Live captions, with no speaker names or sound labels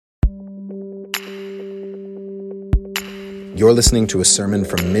You're listening to a sermon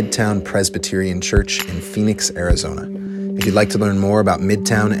from Midtown Presbyterian Church in Phoenix, Arizona. If you'd like to learn more about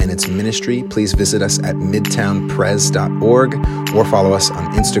Midtown and its ministry, please visit us at midtownpres.org or follow us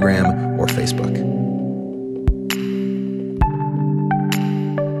on Instagram or Facebook.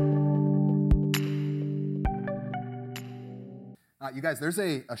 You guys, there's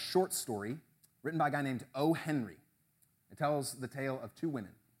a short story written by a guy named O. Henry. It tells the tale of two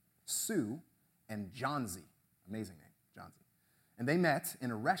women, Sue and Johnsy. Amazing name, Johnsy. And they met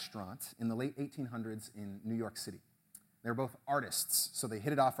in a restaurant in the late 1800s in New York City. They were both artists, so they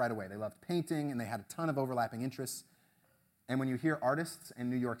hit it off right away. They loved painting, and they had a ton of overlapping interests. And when you hear artists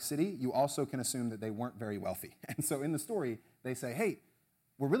in New York City, you also can assume that they weren't very wealthy. And so in the story, they say, hey,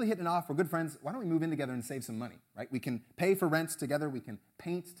 we're really hitting it off, we're good friends, why don't we move in together and save some money, right? We can pay for rent together, we can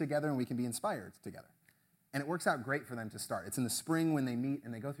paint together, and we can be inspired together. And it works out great for them to start. It's in the spring when they meet,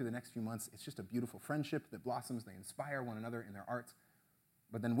 and they go through the next few months. It's just a beautiful friendship that blossoms. They inspire one another in their art.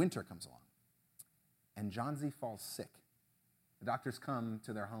 But then winter comes along, and Johnsy falls sick. The doctors come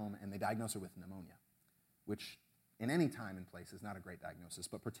to their home, and they diagnose her with pneumonia, which in any time and place is not a great diagnosis,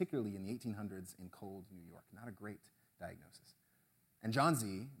 but particularly in the 1800s in cold New York, not a great diagnosis. And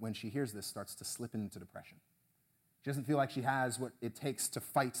Johnsy, when she hears this, starts to slip into depression. She doesn't feel like she has what it takes to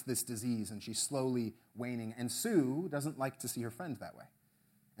fight this disease, and she's slowly waning. And Sue doesn't like to see her friend that way.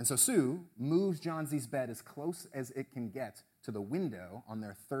 And so Sue moves Johnsy's bed as close as it can get to the window on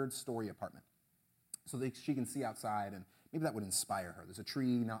their third-story apartment so that she can see outside, and maybe that would inspire her. There's a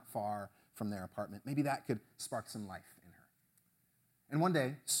tree not far from their apartment. Maybe that could spark some life in her. And one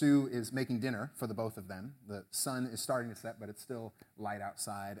day, Sue is making dinner for the both of them. The sun is starting to set, but it's still light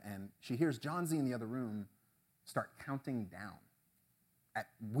outside, and she hears Johnsy in the other room start counting down at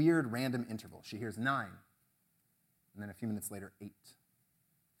weird random intervals. She hears 9, and then a few minutes later, 8.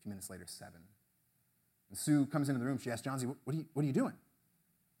 A few minutes later, 7. And Sue comes into the room. She asks Johnsy, what are you doing?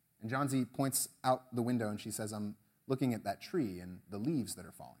 And Johnsy points out the window, and she says, I'm looking at that tree and the leaves that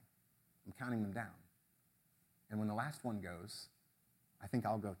are falling. I'm counting them down. And when the last one goes, I think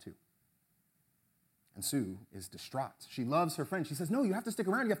I'll go too. And Sue is distraught. She loves her friend. She says, no, you have to stick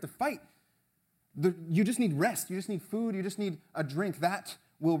around. You have to fight. You just need rest. You just need food. You just need a drink. That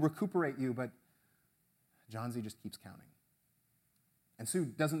will recuperate you. But Johnsy just keeps counting. And Sue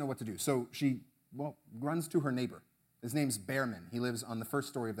doesn't know what to do. So she, runs to her neighbor. His name's Behrman. He lives on the first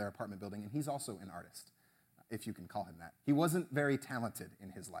story of their apartment building, and he's also an artist, if you can call him that. He wasn't very talented in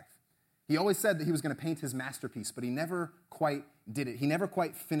his life. He always said that he was going to paint his masterpiece, but he never quite did it. He never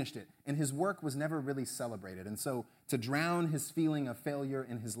quite finished it, and his work was never really celebrated. And so to drown his feeling of failure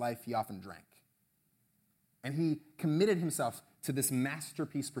in his life, he often drank. And he committed himself to this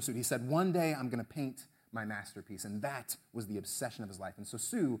masterpiece pursuit. He said, one day I'm going to paint my masterpiece. And that was the obsession of his life. And so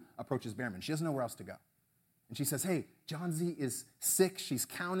Sue approaches Behrman. She doesn't know where else to go. And she says, hey, Johnsy is sick. She's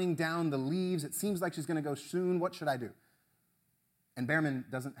counting down the leaves. It seems like she's going to go soon. What should I do? And Behrman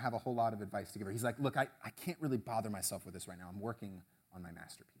doesn't have a whole lot of advice to give her. He's like, look, I can't really bother myself with this right now. I'm working on my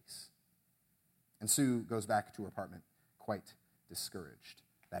masterpiece. And Sue goes back to her apartment quite discouraged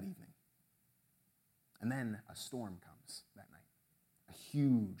that evening. And then a storm comes that night, a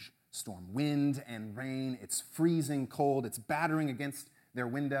huge storm, wind and rain. It's freezing cold. It's battering against their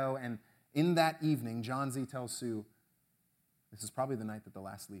window. And in that evening, Johnsy tells Sue, this is probably the night that the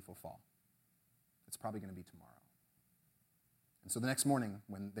last leaf will fall. It's probably going to be tomorrow. And so the next morning,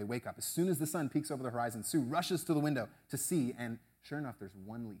 when they wake up, as soon as the sun peeks over the horizon, Sue rushes to the window to see, and sure enough, there's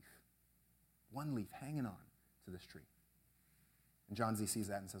one leaf hanging on to this tree. And Johnsy sees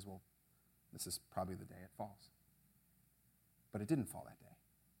that and says, well, this is probably the day it falls. But it didn't fall that day,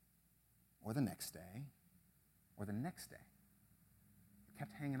 or the next day, or the next day. It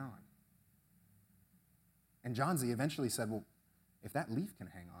kept hanging on. And Johnsy eventually said, well, if that leaf can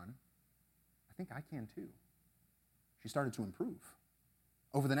hang on, I think I can too. She started to improve.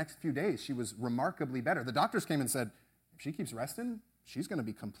 Over the next few days, she was remarkably better. The doctors came and said, if she keeps resting, she's going to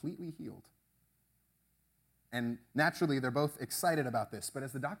be completely healed. And naturally, they're both excited about this. But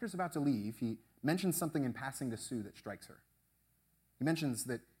as the doctor's about to leave, he mentions something in passing to Sue that strikes her. He mentions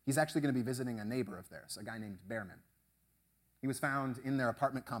that he's actually going to be visiting a neighbor of theirs, a guy named Behrman. He was found in their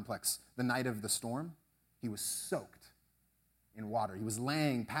apartment complex the night of the storm. He was soaked in water. He was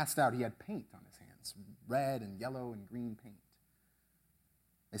laying, passed out. He had paint on his hands, red and yellow and green paint.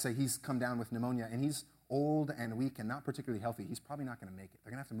 They say he's come down with pneumonia, and he's old and weak and not particularly healthy. He's probably not going to make it.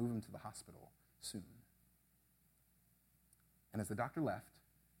 They're going to have to move him to the hospital soon. And as the doctor left,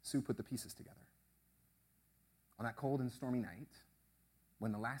 Sue put the pieces together. On that cold and stormy night,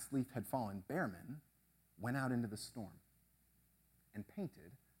 when the last leaf had fallen, Behrman went out into the storm and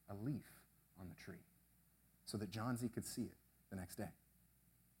painted a leaf on the tree so that Johnsy could see it the next day.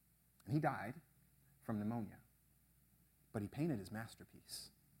 And he died from pneumonia. But he painted his masterpiece.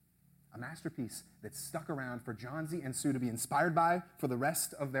 A masterpiece that stuck around for John Z. and Sue to be inspired by for the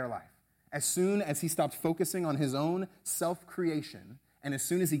rest of their life. As soon as he stopped focusing on his own self-creation, and as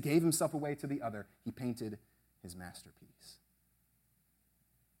soon as he gave himself away to the other, he painted his masterpiece.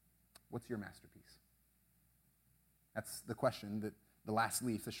 What's your masterpiece? That's the question that the last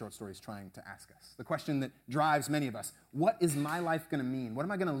leaf, the short story, is trying to ask us. The question that drives many of us. What is my life going to mean? What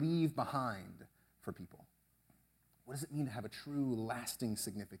am I going to leave behind for people? What does it mean to have a true, lasting,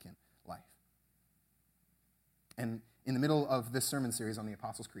 significant life? And in the middle of this sermon series on the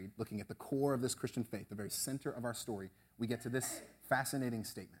Apostles' Creed, looking at the core of this Christian faith, the very center of our story, we get to this fascinating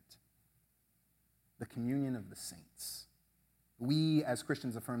statement: the communion of the saints. We as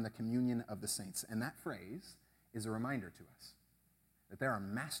Christians affirm the communion of the saints. And that phrase is a reminder to us that there are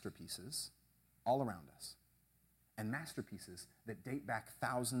masterpieces all around us, and masterpieces that date back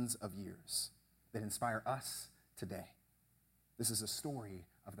thousands of years that inspire us today. This is a story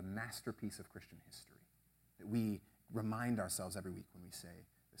of the masterpiece of Christian history that we remind ourselves every week when we say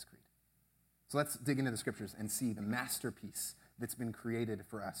this creed. So let's dig into the scriptures and see the masterpiece that's been created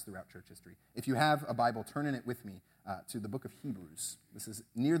for us throughout church history. If you have a Bible, turn in it with me to the book of Hebrews. This is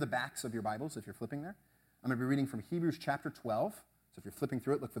near the backs of your Bibles if you're flipping there. I'm going to be reading from Hebrews chapter 12. So if you're flipping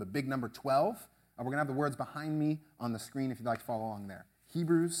through it, look for the big number 12. We're going to have the words behind me on the screen if you'd like to follow along there.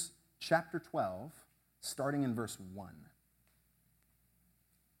 Hebrews chapter 12, starting in verse 1.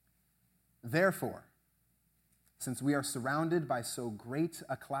 Therefore, since we are surrounded by so great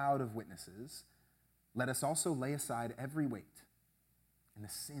a cloud of witnesses, let us also lay aside every weight and the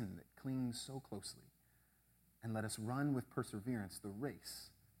sin that clings so closely, and let us run with perseverance the race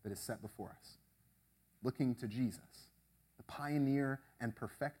that is set before us, looking to Jesus, the pioneer and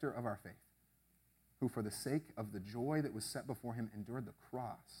perfecter of our faith, who for the sake of the joy that was set before him endured the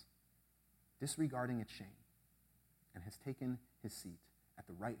cross, disregarding its shame, and has taken his seat at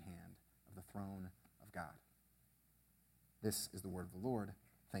the right hand of the throne of God. This is the word of the Lord.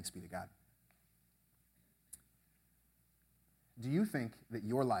 Thanks be to God. Do you think that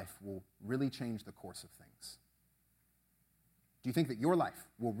your life will really change the course of things? Do you think that your life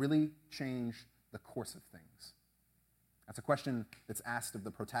will really change the course of things? That's a question that's asked of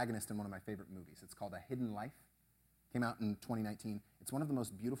the protagonist in one of my favorite movies. It's called A Hidden Life. Came out in 2019. It's one of the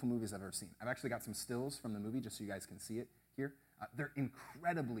most beautiful movies I've ever seen. I've actually got some stills from the movie just so you guys can see it here. They're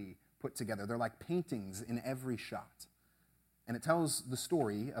incredibly put together. They're like paintings in every shot. And it tells the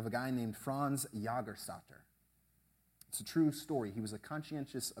story of a guy named Franz Jagerstatter. It's a true story. He was a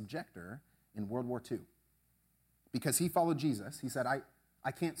conscientious objector in World War II. Because he followed Jesus, he said,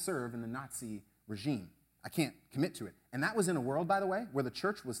 I can't serve in the Nazi regime. I can't commit to it. And that was in a world, by the way, where the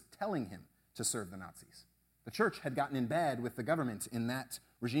church was telling him to serve the Nazis. The church had gotten in bed with the government in that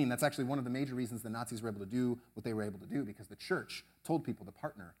regime. That's actually one of the major reasons the Nazis were able to do what they were able to do, because the church told people to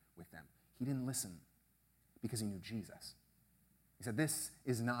partner with them. He didn't listen because he knew Jesus. He said, this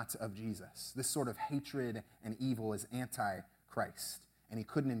is not of Jesus. This sort of hatred and evil is anti-Christ. And he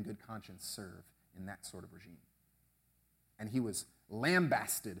couldn't in good conscience serve in that sort of regime. And he was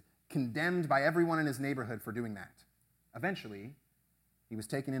lambasted, condemned by everyone in his neighborhood for doing that. Eventually, he was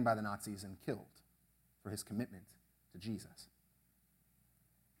taken in by the Nazis and killed for his commitment to Jesus.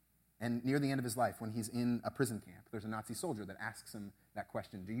 And near the end of his life, when he's in a prison camp, there's a Nazi soldier that asks him that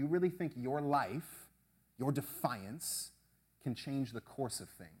question: do you really think your life, your defiance, can change the course of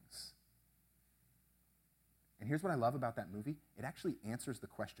things? And here's what I love about that movie. It actually answers the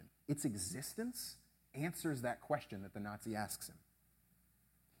question. Its existence answers that question that the Nazi asks him.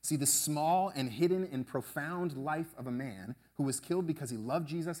 See, the small and hidden and profound life of a man who was killed because he loved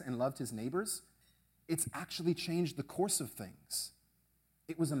Jesus and loved his neighbors, it's actually changed the course of things.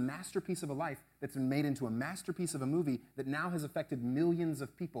 It was a masterpiece of a life that's been made into a masterpiece of a movie that now has affected millions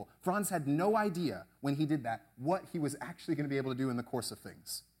of people. Franz had no idea when he did that what he was actually going to be able to do in the course of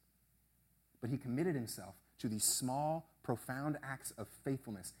things. But he committed himself to these small, profound acts of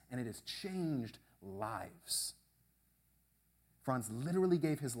faithfulness, and it has changed lives. Franz literally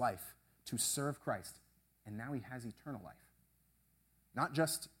gave his life to serve Christ, and now he has eternal life. Not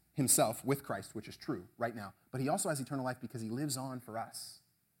just himself with Christ, which is true right now, but he also has eternal life because he lives on for us.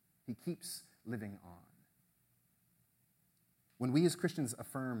 He keeps living on. When we as Christians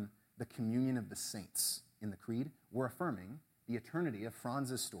affirm the communion of the saints in the creed, we're affirming the eternity of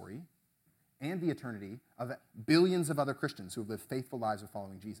Franz's story and the eternity of billions of other Christians who have lived faithful lives of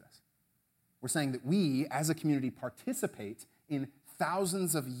following Jesus. We're saying that we, as a community, participate in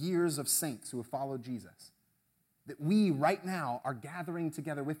thousands of years of saints who have followed Jesus. That we, right now, are gathering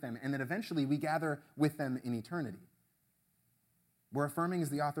together with them, and that eventually we gather with them in eternity. We're affirming, as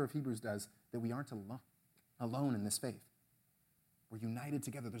the author of Hebrews does, that we aren't alone in this faith. We're united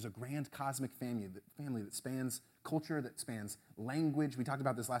together. There's a grand cosmic family that spans culture, that spans language. We talked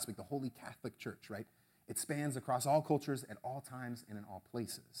about this last week, the Holy Catholic Church, right? It spans across all cultures at all times and in all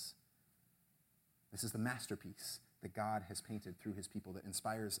places. This is the masterpiece that God has painted through his people that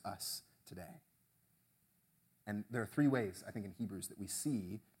inspires us today. And there are three ways, I think, in Hebrews that we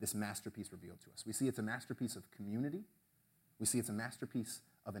see this masterpiece revealed to us. We see it's a masterpiece of community. We see it's a masterpiece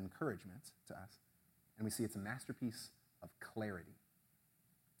of encouragement to us. And we see it's a masterpiece of clarity.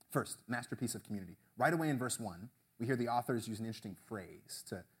 First, masterpiece of community. Right away in verse 1, we hear the authors use an interesting phrase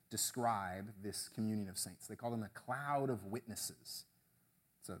to describe this communion of saints. They call them a cloud of witnesses.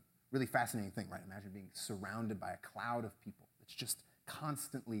 It's a really fascinating thing, right? Imagine being surrounded by a cloud of people that's just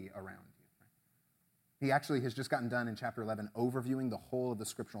constantly around you. Right? He actually has just gotten done in chapter 11 overviewing the whole of the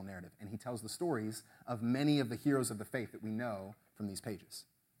scriptural narrative, and he tells the stories of many of the heroes of the faith that we know from these pages.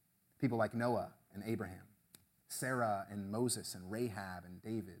 People like Noah and Abraham, Sarah and Moses and Rahab and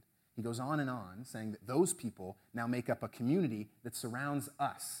David. He goes on, saying that those people now make up a community that surrounds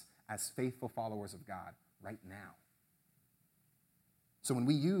us as faithful followers of God right now. So when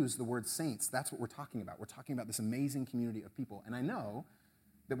we use the word saints, that's what we're talking about. We're talking about this amazing community of people. And I know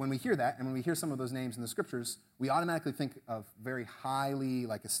that when we hear that, and when we hear some of those names in the scriptures, we automatically think of very highly,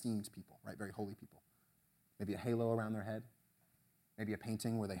 esteemed people, right? Very holy people. Maybe a halo around their head. Maybe a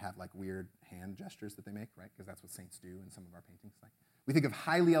painting where they have, weird hand gestures that they make, right? Because that's what saints do in some of our paintings. We think of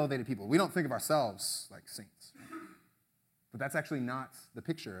highly elevated people. We don't think of ourselves like saints. But that's actually not the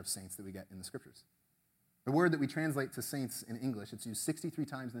picture of saints that we get in the scriptures. The word that we translate to saints in English, it's used 63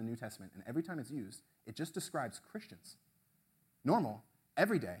 times in the New Testament, and every time it's used, it just describes Christians. Normal,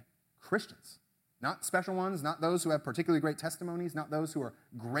 everyday Christians. Not special ones, not those who have particularly great testimonies, not those who are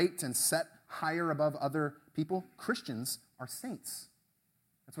great and set higher above other people. Christians are saints.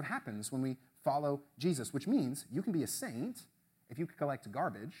 That's what happens when we follow Jesus, which means you can be a saint if you collect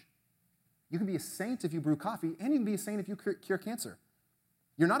garbage. You can be a saint if you brew coffee, and you can be a saint if you cure cancer.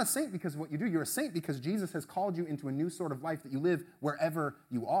 You're not a saint because of what you do. You're a saint because Jesus has called you into a new sort of life that you live wherever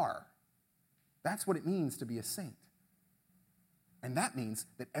you are. That's what it means to be a saint. And that means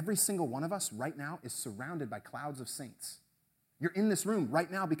that every single one of us right now is surrounded by clouds of saints. You're in this room right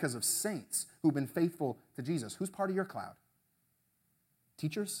now because of saints who've been faithful to Jesus. Who's part of your cloud?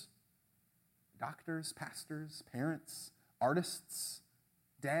 Teachers, doctors, pastors, parents, artists,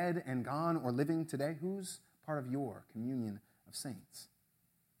 dead and gone or living today. Who's part of your communion of saints?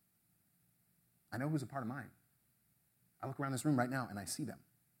 I know who's a part of mine. I look around this room right now and I see them.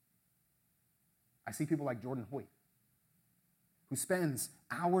 I see people like Jordan Hoyt, who spends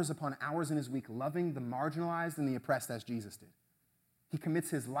hours upon hours in his week loving the marginalized and the oppressed as Jesus did. He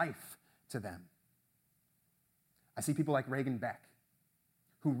commits his life to them. I see people like Reagan Beck,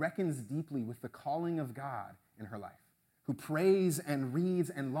 who reckons deeply with the calling of God in her life, who prays and reads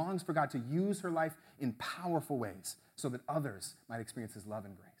and longs for God to use her life in powerful ways so that others might experience his love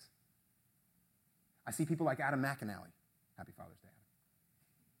and grace. I see people like Adam McAnally. Happy Father's Day,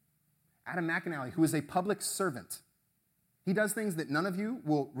 Adam. Adam McAnally, who is a public servant. He does things that none of you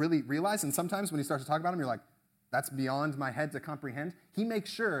will really realize, and sometimes when he starts to talk about them, you're like, that's beyond my head to comprehend. He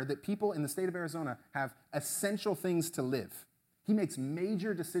makes sure that people in the state of Arizona have essential things to live. He makes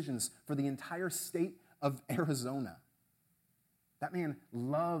major decisions for the entire state of Arizona. That man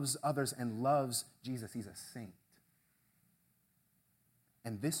loves others and loves Jesus. He's a saint.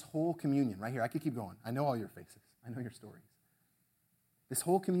 And this whole communion right here, I could keep going. I know all your faces. I know your stories. This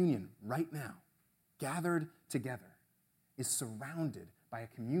whole communion right now, gathered together, is surrounded by a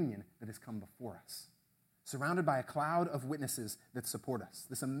communion that has come before us. Surrounded by a cloud of witnesses that support us.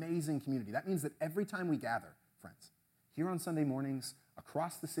 This amazing community. That means that every time we gather, friends, here on Sunday mornings,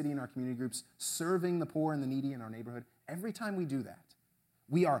 across the city in our community groups, serving the poor and the needy in our neighborhood, every time we do that,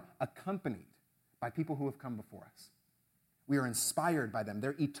 we are accompanied by people who have come before us. We are inspired by them.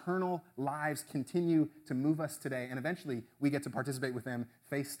 Their eternal lives continue to move us today, and eventually we get to participate with them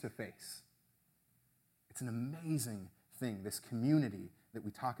face to face. It's an amazing thing, this community that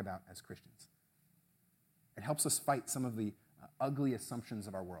we talk about as Christians. It helps us fight some of the ugly assumptions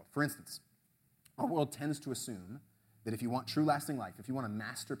of our world. For instance, our world tends to assume that if you want true lasting life, if you want a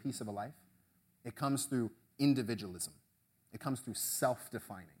masterpiece of a life, it comes through individualism. It comes through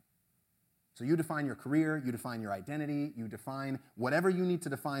self-defining. So you define your career, you define your identity, you define whatever you need to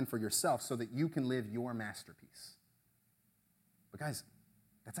define for yourself so that you can live your masterpiece. But guys,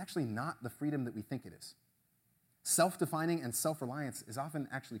 that's actually not the freedom that we think it is. Self-defining and self-reliance is often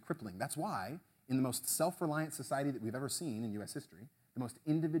actually crippling. That's why in the most self-reliant society that we've ever seen in U.S. history, the most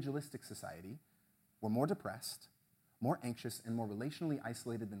individualistic society, we're more depressed, more anxious, and more relationally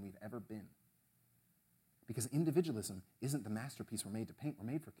isolated than we've ever been. Because individualism isn't the masterpiece we're made to paint. We're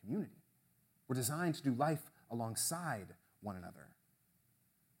made for community. We're designed to do life alongside one another.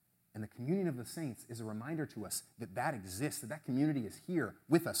 And the communion of the saints is a reminder to us that that exists, that that community is here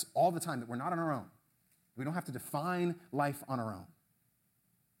with us all the time, that we're not on our own. We don't have to define life on our own.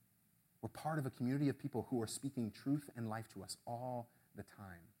 We're part of a community of people who are speaking truth and life to us all the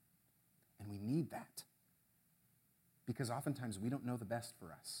time. And we need that. Because oftentimes we don't know the best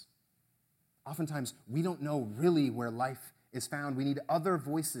for us. Oftentimes we don't know really where life is found. We need other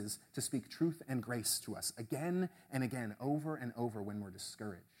voices to speak truth and grace to us again and again, over and over when we're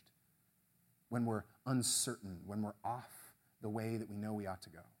discouraged, when we're uncertain, when we're off the way that we know we ought to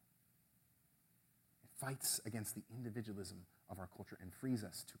go. It fights against the individualism of our culture and frees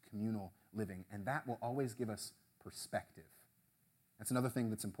us to communal living, and that will always give us perspective. That's another thing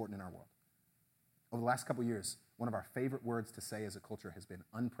that's important in our world. Over the last couple years, one of our favorite words to say as a culture has been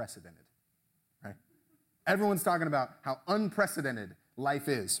unprecedented, right? Everyone's talking about how unprecedented life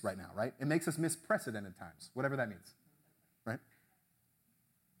is right now, right? It makes us miss precedented times, whatever that means, right?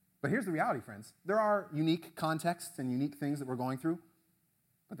 But here's the reality, friends. There are unique contexts and unique things that we're going through,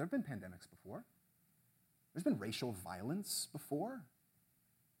 but there have been pandemics before. There's been racial violence before.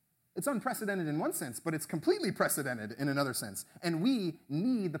 It's unprecedented in one sense, but it's completely precedented in another sense. And we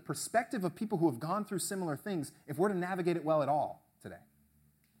need the perspective of people who have gone through similar things if we're to navigate it well at all today.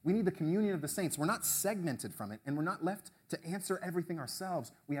 We need the communion of the saints. We're not segmented from it, and we're not left to answer everything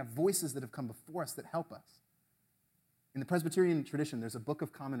ourselves. We have voices that have come before us that help us. In the Presbyterian tradition, there's a book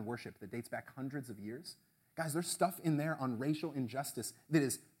of common worship that dates back hundreds of years. Guys, there's stuff in there on racial injustice that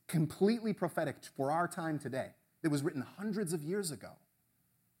is completely prophetic for our time today, that was written hundreds of years ago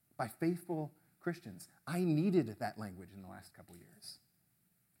by faithful Christians. I needed that language in the last couple years.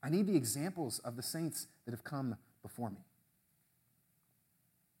 I need the examples of the saints that have come before me.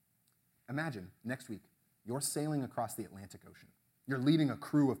 Imagine next week, you're sailing across the Atlantic Ocean. You're leading a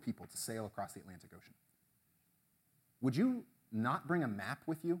crew of people to sail across the Atlantic Ocean. Would you not bring a map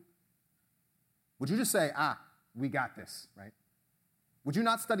with you? Would you just say, we got this, right? Would you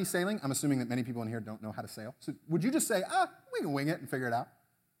not study sailing? I'm assuming that many people in here don't know how to sail. So would you just say, we can wing it and figure it out?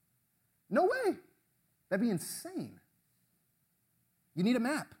 No way. That'd be insane. You need a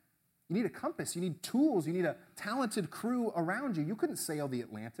map. You need a compass. You need tools. You need a talented crew around you. You couldn't sail the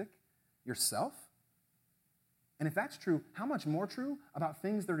Atlantic yourself. And if that's true, how much more true about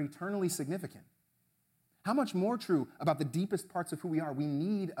things that are eternally significant? How much more true about the deepest parts of who we are? We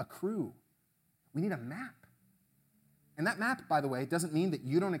need a crew. We need a map. And that map, by the way, doesn't mean that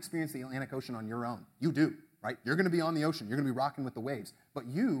you don't experience the Atlantic Ocean on your own. You do, right? You're going to be on the ocean. You're going to be rocking with the waves. But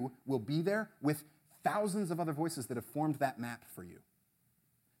you will be there with thousands of other voices that have formed that map for you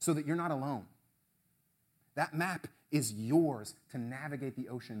so that you're not alone. That map is yours to navigate the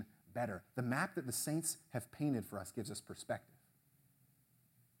ocean better. The map that the saints have painted for us gives us perspective.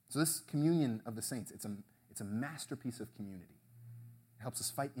 So this communion of the saints, it's a masterpiece of community. It helps us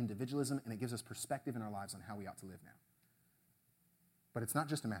fight individualism, and it gives us perspective in our lives on how we ought to live now. But it's not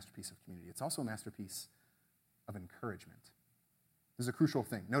just a masterpiece of community. It's also a masterpiece of encouragement. This is a crucial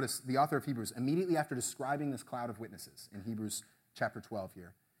thing. Notice the author of Hebrews, immediately after describing this cloud of witnesses in Hebrews chapter 12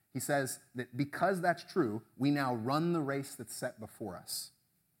 here, he says that because that's true, we now run the race that's set before us.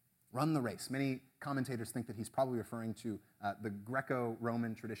 Run the race. Many commentators think that he's probably referring to the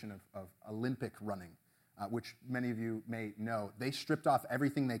Greco-Roman tradition of Olympic running, which many of you may know. They stripped off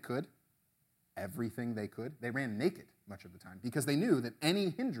everything they could. Everything they could. They ran naked much of the time because they knew that any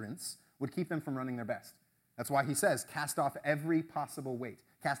hindrance would keep them from running their best. That's why he says, cast off every possible weight.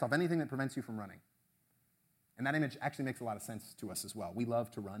 Cast off anything that prevents you from running. And that image actually makes a lot of sense to us as well. We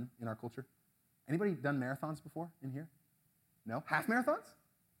love to run in our culture. Anybody done marathons before in here? No? Half marathons?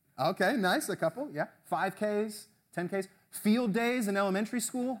 Okay, nice, a couple, yeah. 5Ks, 10Ks. Field days in elementary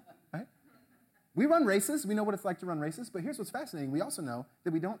school, right? We run races. We know what it's like to run races. But here's what's fascinating. We also know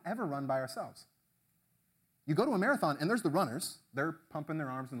that we don't ever run by ourselves. You go to a marathon, and there's the runners. They're pumping their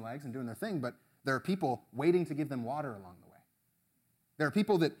arms and legs and doing their thing, but there are people waiting to give them water along the way. There are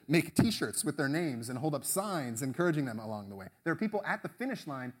people that make T-shirts with their names and hold up signs encouraging them along the way. There are people at the finish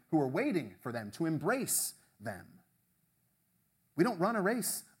line who are waiting for them to embrace them. We don't run a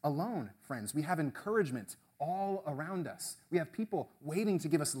race alone, friends. We have encouragement all around us. We have people waiting to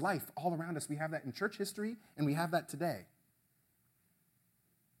give us life all around us. We have that in church history, and we have that today.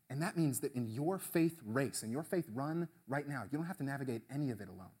 And that means that in your faith race, in your faith run right now, you don't have to navigate any of it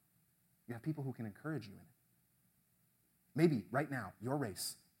alone. You have people who can encourage you in it. Maybe right now, your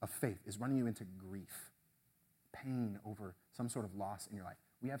race of faith is running you into grief, pain over some sort of loss in your life.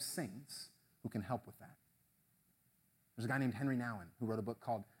 We have saints who can help with that. There's a guy named Henry Nouwen who wrote a book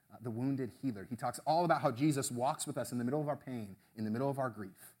called The Wounded Healer. He talks all about how Jesus walks with us in the middle of our pain, in the middle of our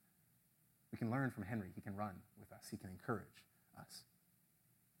grief. We can learn from Henry. He can run with us. He can encourage us.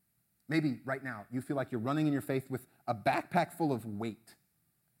 Maybe right now you feel like you're running in your faith with a backpack full of weight,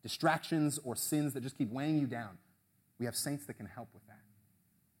 distractions or sins that just keep weighing you down. We have saints that can help with that.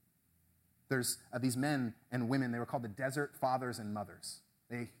 There's these men and women, they were called the Desert Fathers and Mothers.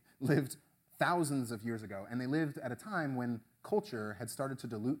 They lived thousands of years ago, and they lived at a time when culture had started to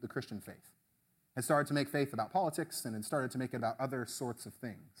dilute the Christian faith, had started to make faith about politics, and had started to make it about other sorts of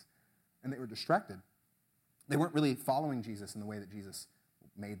things. And they were distracted. They weren't really following Jesus in the way that Jesus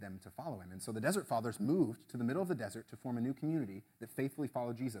made them to follow him. And so the Desert Fathers moved to the middle of the desert to form a new community that faithfully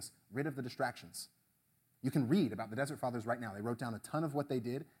followed Jesus, rid of the distractions. You can read about the Desert Fathers right now. They wrote down a ton of what they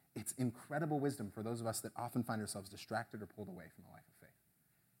did. It's incredible wisdom for those of us that often find ourselves distracted or pulled away from the life of faith.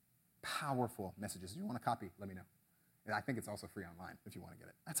 Powerful messages. If you want a copy, let me know. And I think it's also free online if you want to get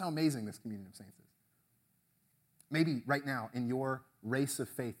it. That's how amazing this communion of saints is. Maybe right now in your race of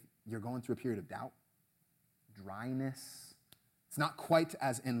faith, you're going through a period of doubt, dryness. It's not quite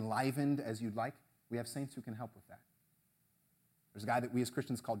as enlivened as you'd like. We have saints who can help with that. There's a guy that we as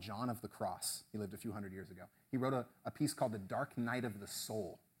Christians call John of the Cross. He lived a few hundred years ago. He wrote a piece called The Dark Night of the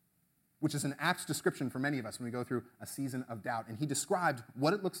Soul, which is an apt description for many of us when we go through a season of doubt. And he described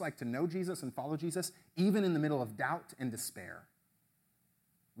what it looks like to know Jesus and follow Jesus, even in the middle of doubt and despair.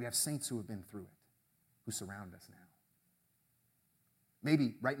 We have saints who have been through it, who surround us now.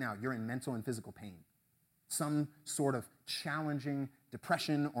 Maybe right now you're in mental and physical pain, some sort of challenging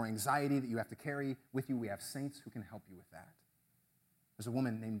depression or anxiety that you have to carry with you. We have saints who can help you with that. There's a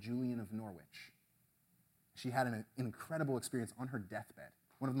woman named Julian of Norwich. She had an incredible experience on her deathbed,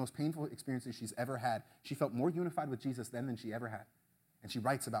 one of the most painful experiences she's ever had. She felt more unified with Jesus then than she ever had, and she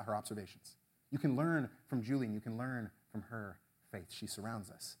writes about her observations. You can learn from Julian. You can learn from her faith. She surrounds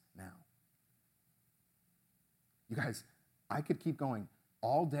us now. You guys, I could keep going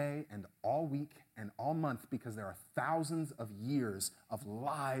all day and all week and all month because there are thousands of years of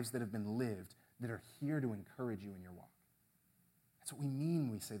lives that have been lived that are here to encourage you in your walk. That's what we mean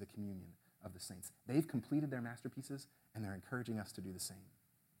when we say the communion of the saints. They've completed their masterpieces, and they're encouraging us to do the same.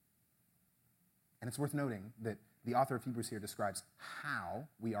 And it's worth noting that the author of Hebrews here describes how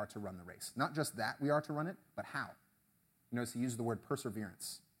we are to run the race. Not just that we are to run it, but how. You notice he uses the word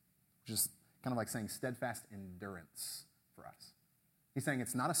perseverance, which is kind of like saying steadfast endurance for us. He's saying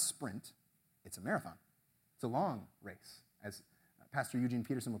it's not a sprint, it's a marathon. It's a long race. As Pastor Eugene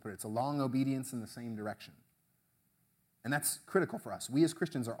Peterson would put it, it's a long obedience in the same direction. And that's critical for us. We as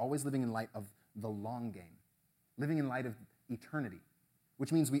Christians are always living in light of the long game, living in light of eternity,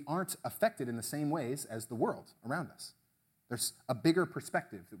 which means we aren't affected in the same ways as the world around us. There's a bigger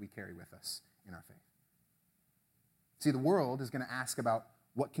perspective that we carry with us in our faith. See, the world is going to ask about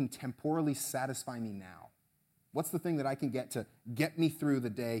what can temporally satisfy me now. What's the thing that I can get to get me through the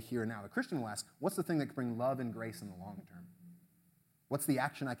day here and now? The Christian will ask, what's the thing that can bring love and grace in the long term? What's the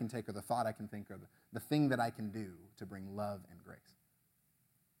action I can take or the thought I can think or the thing that I can do to bring love and grace?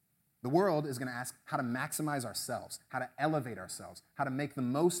 The world is going to ask how to maximize ourselves, how to elevate ourselves, how to make the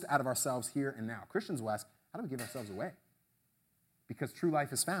most out of ourselves here and now. Christians will ask, how do we give ourselves away? Because true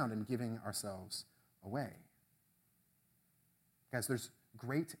life is found in giving ourselves away. Guys, there's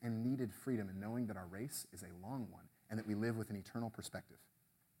great and needed freedom in knowing that our race is a long one and that we live with an eternal perspective.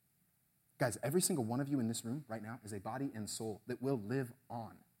 Guys, every single one of you in this room right now is a body and soul that will live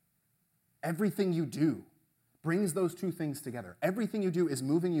on. Everything you do brings those two things together. Everything you do is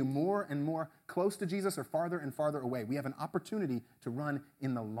moving you more and more close to Jesus or farther and farther away. We have an opportunity to run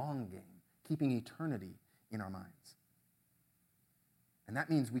in the long game, keeping eternity in our minds. And that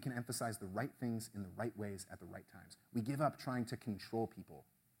means we can emphasize the right things in the right ways at the right times. We give up trying to control people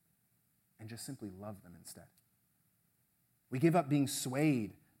and just simply love them instead. We give up being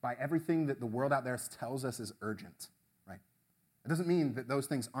swayed by everything that the world out there tells us is urgent, right? It doesn't mean that those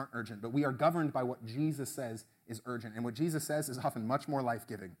things aren't urgent, but we are governed by what Jesus says is urgent. And what Jesus says is often much more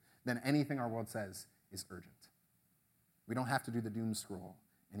life-giving than anything our world says is urgent. We don't have to do the doom scroll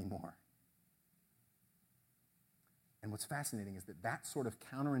anymore. And what's fascinating is that sort of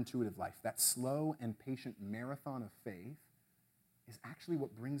counterintuitive life, that slow and patient marathon of faith, is actually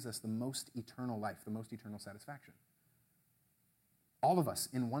what brings us the most eternal life, the most eternal satisfaction. All of us,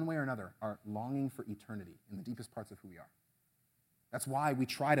 in one way or another, are longing for eternity in the deepest parts of who we are. That's why we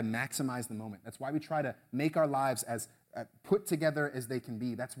try to maximize the moment. That's why we try to make our lives as put together as they can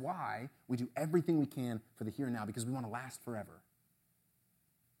be. That's why we do everything we can for the here and now, because we want to last forever.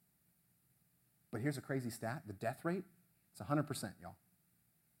 But here's a crazy stat. The death rate, it's 100%, y'all.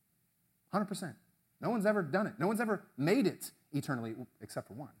 100%. No one's ever done it. No one's ever made it eternally except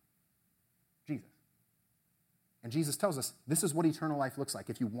for one, Jesus. And Jesus tells us this is what eternal life looks like.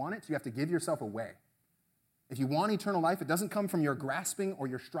 If you want it, you have to give yourself away. If you want eternal life, it doesn't come from your grasping or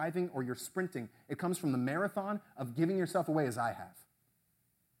your striving or your sprinting. It comes from the marathon of giving yourself away as I have.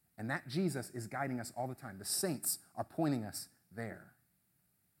 And that Jesus is guiding us all the time. The saints are pointing us there.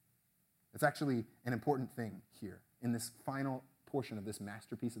 It's actually an important thing here. In this final portion of this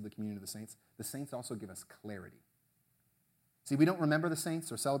masterpiece of the communion of the saints also give us clarity. See, we don't remember the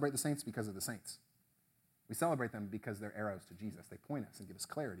saints or celebrate the saints because of the saints. We celebrate them because they're arrows to Jesus. They point us and give us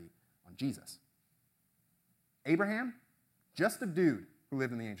clarity on Jesus. Abraham, just a dude who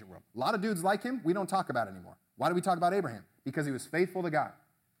lived in the ancient world. A lot of dudes like him, we don't talk about anymore. Why do we talk about Abraham? Because he was faithful to God.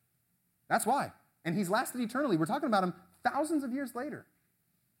 That's why. And he's lasted eternally. We're talking about him thousands of years later.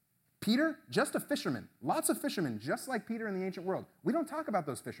 Peter, just a fisherman. Lots of fishermen, just like Peter in the ancient world. We don't talk about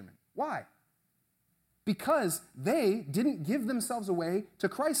those fishermen. Why? Because they didn't give themselves away to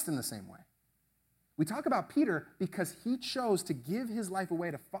Christ in the same way. We talk about Peter because he chose to give his life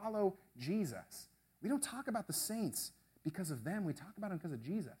away to follow Jesus. We don't talk about the saints because of them. We talk about them because of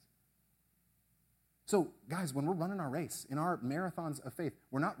Jesus. So, guys, when we're running our race, in our marathons of faith,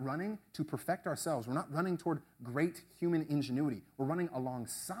 we're not running to perfect ourselves. We're not running toward great human ingenuity. We're running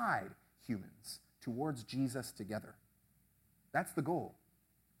alongside humans towards Jesus together. That's the goal.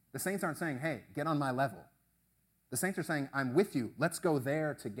 The saints aren't saying, hey, get on my level. The saints are saying, I'm with you. Let's go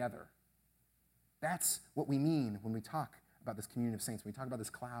there together. That's what we mean when we talk about this communion of saints, when we talk about this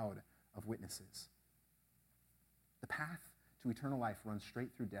cloud of witnesses. The path to eternal life runs straight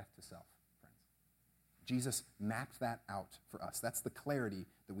through death to self, friends. Jesus mapped that out for us. That's the clarity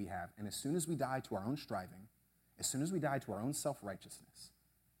that we have. And as soon as we die to our own striving, as soon as we die to our own self-righteousness,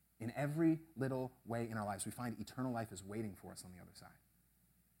 in every little way in our lives, we find eternal life is waiting for us on the other side.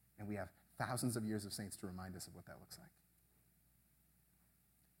 And we have thousands of years of saints to remind us of what that looks like.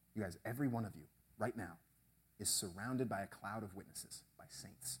 You guys, every one of you, right now, is surrounded by a cloud of witnesses, by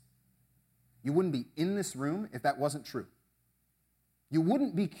saints. You wouldn't be in this room if that wasn't true. You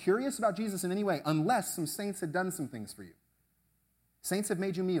wouldn't be curious about Jesus in any way unless some saints had done some things for you. Saints have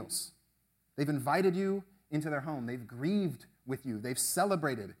made you meals. They've invited you into their home. They've grieved with you. They've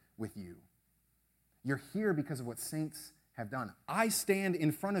celebrated with you. You're here because of what saints have done. I stand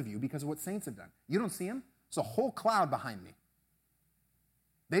in front of you because of what saints have done. You don't see them? It's a whole cloud behind me.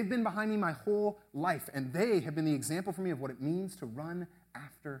 They've been behind me my whole life, and they have been the example for me of what it means to run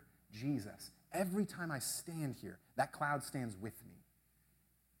after Jesus. Every time I stand here, that cloud stands with me.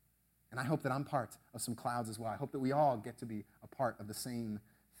 And I hope that I'm part of some clouds as well. I hope that we all get to be a part of the same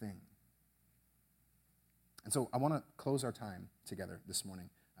thing. And so I want to close our time together this morning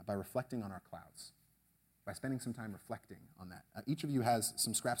by reflecting on our clouds, by spending some time reflecting on that. Each of you has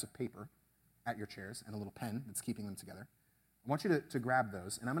some scraps of paper at your chairs and a little pen that's keeping them together. I want you to grab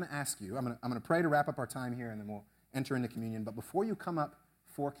those, and I'm going to ask you, I'm going to pray to wrap up our time here, and then we'll enter into communion. But before you come up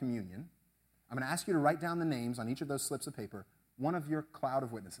for communion, I'm going to ask you to write down the names on each of those slips of paper, one of your cloud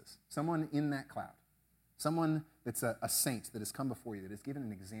of witnesses, someone in that cloud, someone that's a saint that has come before you, that has given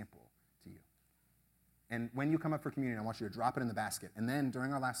an example to you. And when you come up for communion, I want you to drop it in the basket. And then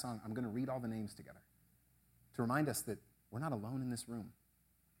during our last song, I'm going to read all the names together to remind us that we're not alone in this room,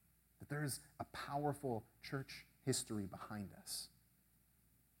 that there is a powerful church history behind us.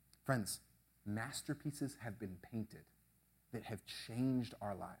 Friends, masterpieces have been painted that have changed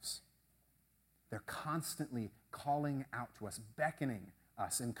our lives. They're constantly calling out to us, beckoning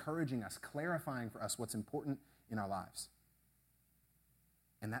us, encouraging us, clarifying for us what's important in our lives.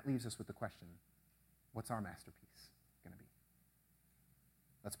 And that leaves us with the question, what's our masterpiece going to be?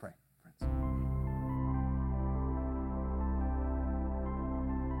 Let's pray, friends.